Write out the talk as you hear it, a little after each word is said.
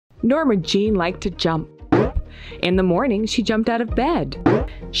Norma Jean liked to jump. In the morning, she jumped out of bed.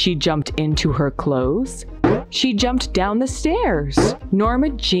 She jumped into her clothes. She jumped down the stairs. Norma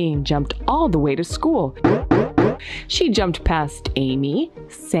Jean jumped all the way to school. She jumped past Amy,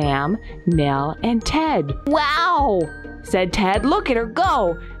 Sam, Nell, and Ted. "Wow!" said Ted. "Look at her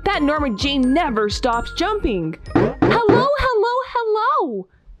go! That Norma Jean never stops jumping." "Hello, hello, hello!"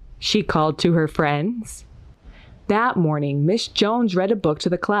 she called to her friends. That morning, Miss Jones read a book to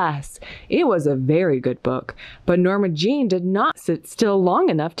the class. It was a very good book, but Norma Jean did not sit still long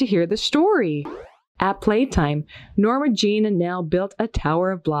enough to hear the story. At playtime, Norma Jean and Nell built a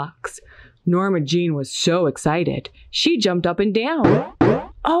tower of blocks. Norma Jean was so excited, she jumped up and down.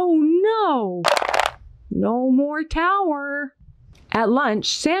 Oh no! No more tower! At lunch,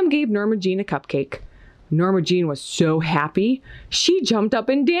 Sam gave Norma Jean a cupcake. Norma Jean was so happy, she jumped up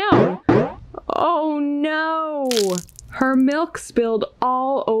and down. Oh no! Her milk spilled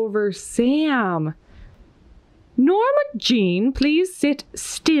all over Sam. "Norma Jean, please sit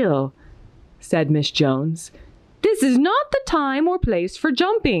still," said Miss Jones. "This is not the time or place for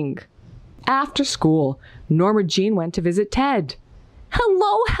jumping." After school, Norma Jean went to visit Ted.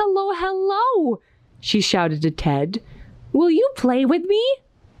 "Hello, hello, hello," she shouted to Ted. "Will you play with me?"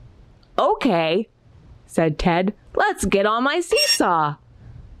 "Okay," said Ted. "Let's get on my seesaw."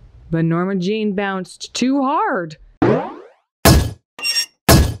 But Norma Jean bounced too hard.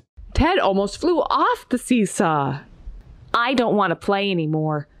 Ted almost flew off the seesaw. "I don't want to play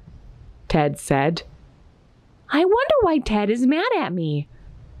anymore," Ted said. "I wonder why Ted is mad at me,"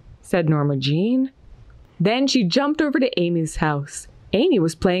 said Norma Jean. Then she jumped over to Amy's house. Amy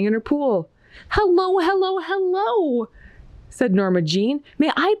was playing in her pool. "Hello, hello, hello," said Norma Jean.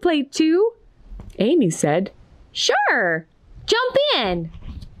 "May I play too?" Amy said, "Sure, jump in."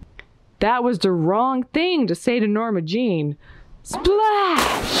 That was the wrong thing to say to Norma Jean.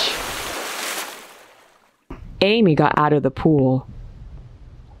 Splash! Amy got out of the pool.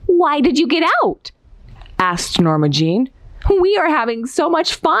 "Why did you get out?" asked Norma Jean. "We are having so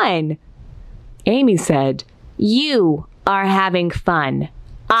much fun." Amy said, "You are having fun.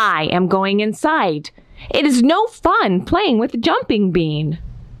 I am going inside. It is no fun playing with the jumping bean."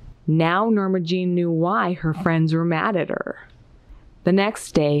 Now Norma Jean knew why her friends were mad at her. The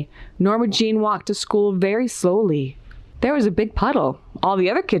next day, Norma Jean walked to school very slowly. There was a big puddle. All the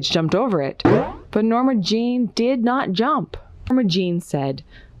other kids jumped over it. But Norma Jean did not jump. Norma Jean said,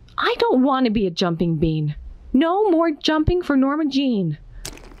 "I don't want to be a jumping bean. No more jumping for Norma Jean."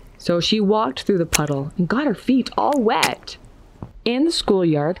 So she walked through the puddle and got her feet all wet. In the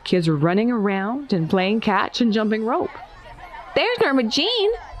schoolyard, kids were running around and playing catch and jumping rope. "There's Norma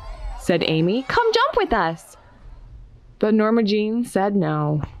Jean," said Amy. "Come jump with us." But Norma Jean said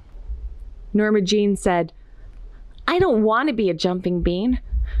no. Norma Jean said, "I don't want to be a jumping bean.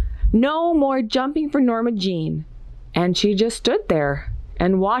 No more jumping for Norma Jean." And she just stood there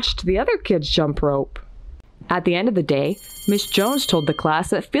and watched the other kids jump rope. At the end of the day, Miss Jones told the class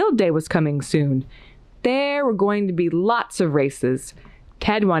that field day was coming soon. There were going to be lots of races.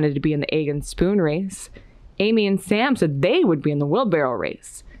 Ted wanted to be in the egg and spoon race. Amy and Sam said they would be in the wheelbarrow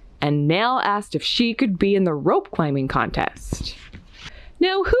race. And Nell asked if she could be in the rope climbing contest.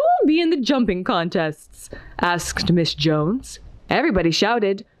 "Now who will be in the jumping contests?" asked Miss Jones. Everybody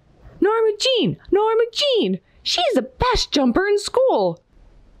shouted, "Norma Jean! Norma Jean! She's the best jumper in school!"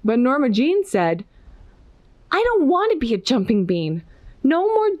 But Norma Jean said, "I don't want to be a jumping bean. No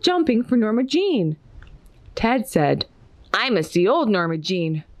more jumping for Norma Jean." Ted said, "I miss the old Norma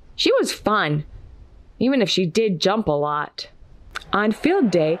Jean. She was fun, even if she did jump a lot." On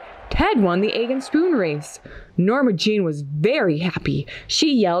field day, Ted won the egg and spoon race. Norma Jean was very happy.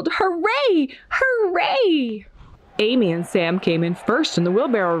 She yelled, "Hooray! Hooray!" Amy and Sam came in first in the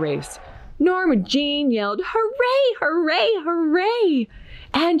wheelbarrow race. Norma Jean yelled, "Hooray! Hooray! Hooray!"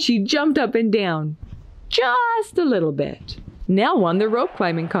 And she jumped up and down. Just a little bit. Nell won the rope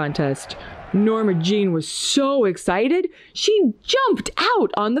climbing contest. Norma Jean was so excited, she jumped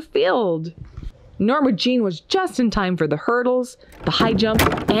out on the field. Norma Jean was just in time for the hurdles, the high jump,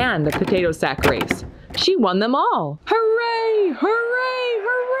 and the potato sack race. She won them all. "Hooray! Hooray!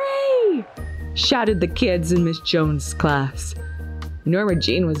 Hooray!" shouted the kids in Miss Jones' class. Norma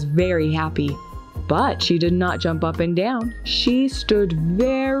Jean was very happy, but she did not jump up and down. She stood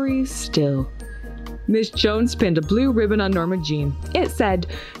very still. Miss Jones pinned a blue ribbon on Norma Jean. It said,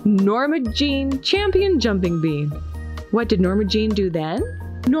 "Norma Jean, Champion Jumping Bean." What did Norma Jean do then?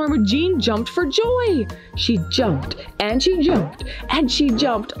 Norma Jean jumped for joy. She jumped and she jumped and she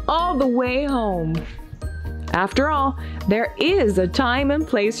jumped all the way home. After all, there is a time and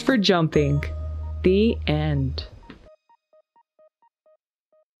place for jumping. The end.